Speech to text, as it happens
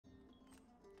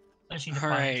I just need to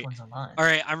find which one's online.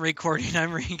 Alright, I'm recording.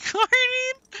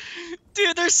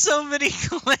 Dude, there's so many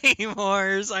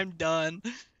claymores. I'm done.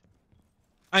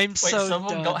 I'm so done. Some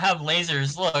of them don't have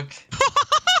lasers, look.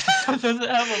 It doesn't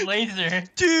have a laser.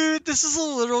 Dude, this is a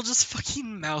literal just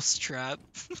fucking mousetrap.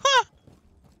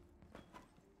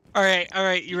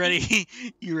 Alright, you ready?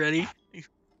 You ready?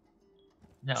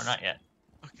 No, not yet.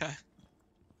 Okay.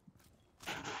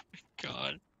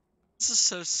 God. This is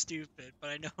so stupid, but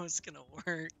I know it's gonna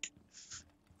work.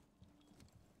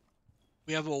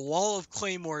 We have a wall of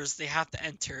claymores they have to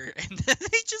enter, and then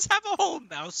they just have a whole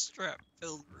mousetrap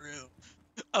filled room.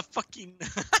 A fucking...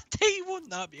 They will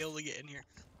not be able to get in here.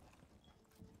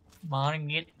 Come on,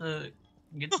 get the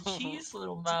cheese,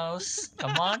 little mouse.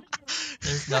 Come on.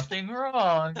 There's nothing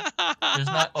wrong. There's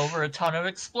not over a ton of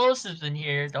explosives in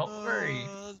here. Don't worry.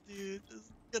 Oh, dude, this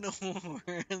is gonna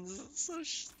work. This is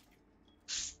so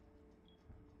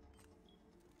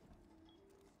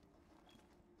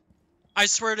I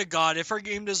swear to God, if our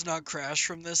game does not crash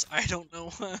from this, I don't know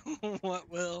what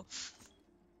will.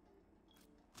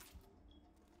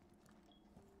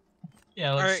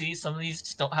 Yeah, let's see. Some of these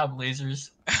just don't have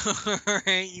lasers.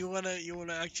 Alright, you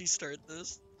wanna actually start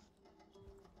this?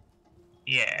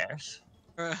 Yes.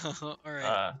 Alright.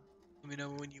 Let me know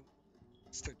when you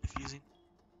start defusing.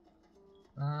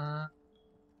 I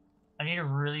need a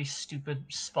really stupid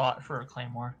spot for a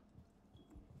claymore.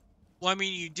 Well, I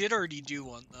mean, you did already do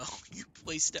one, though. You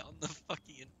placed down the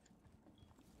fucking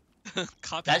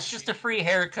copy. That's just a free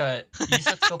haircut. You just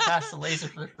have to go past the laser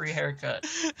for the free haircut.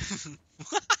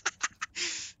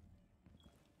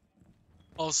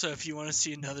 Also, if you want to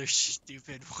see another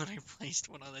stupid one, I placed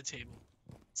one on the table.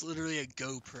 It's literally a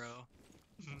GoPro.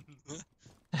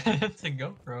 It's a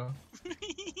GoPro.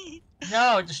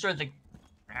 No, it destroyed the...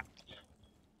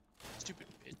 Stupid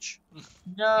bitch.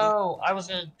 No, I was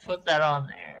gonna put that on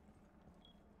there.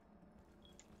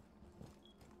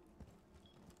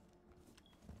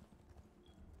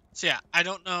 So yeah, I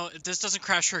don't know. If this doesn't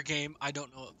crash our game, I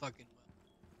don't know what fucking will.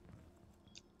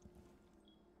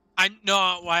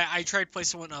 I tried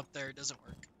placing one up there, it doesn't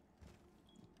work.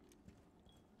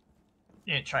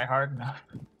 You didn't try hard enough.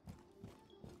 You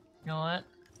know what?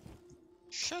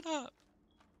 Shut up.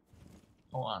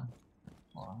 Hold on.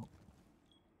 Can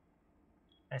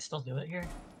I still do it here?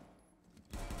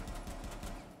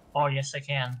 Oh, yes I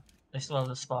can. I still have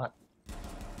the spot.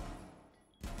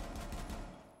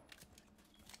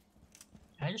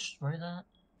 Can I destroy that?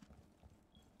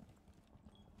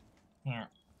 Can't.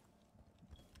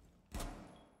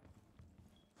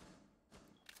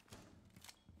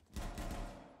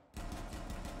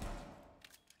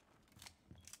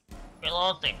 Your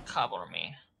little thing cover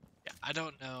me. Yeah, I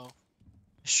don't know.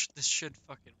 This should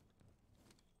fucking...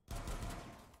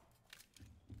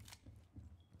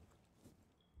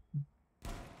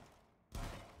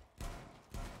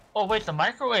 Oh wait, the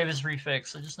microwave is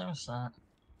refixed. I just noticed that.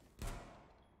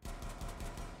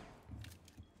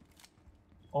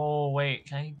 Oh wait,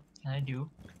 can I do?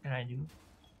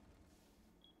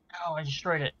 Oh, I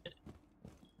destroyed it.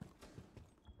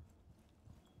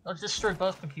 Let's destroy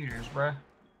both computers, bruh.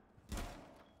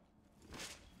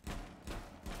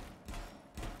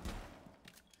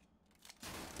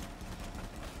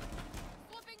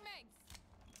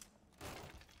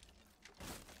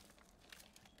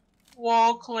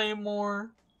 Wall Claymore.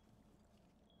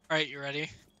 Alright, you ready?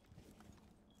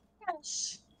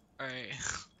 Yes. Alright.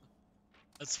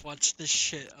 Let's watch this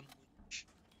shit unleash.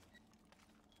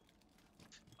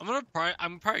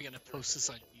 I'm probably gonna post this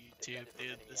on YouTube,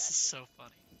 dude. This is so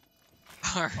funny.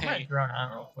 Alright. I'm gonna drone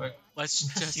out real quick. Let's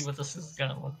just see what this is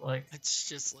gonna look like.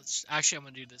 Actually, I'm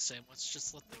gonna do the same. Let's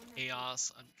just let the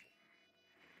chaos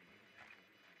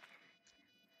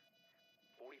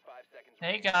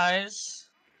Hey guys.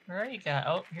 Where are you guys?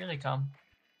 Oh, here they come.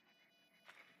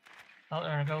 Oh,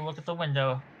 they're gonna go look at the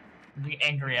window. Be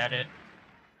angry at it.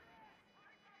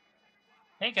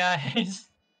 Hey guys.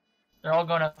 They're all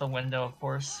going out the window, of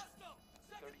course.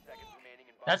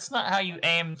 That's not how you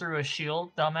aim through a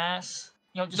shield, dumbass.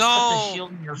 You don't just put the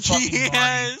shield in your fucking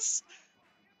body.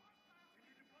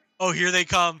 Oh, here they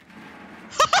come.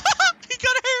 He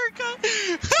got a haircut.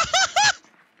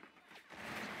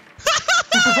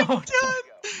 I'm done.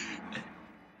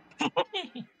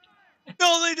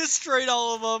 No, they destroyed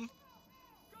all of them.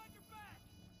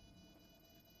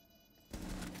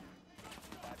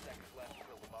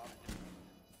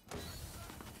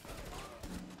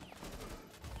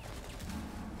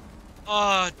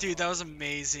 Oh, dude, that was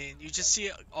amazing. You just see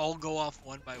it all go off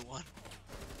one by one.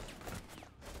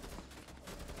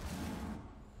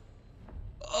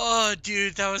 Oh,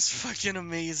 dude, that was fucking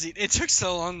amazing. It took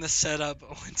so long to set up,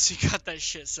 but once you got that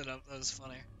shit set up, that was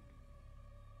funny.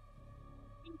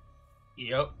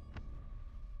 Yep.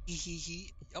 Hee hee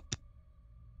hee. Yup.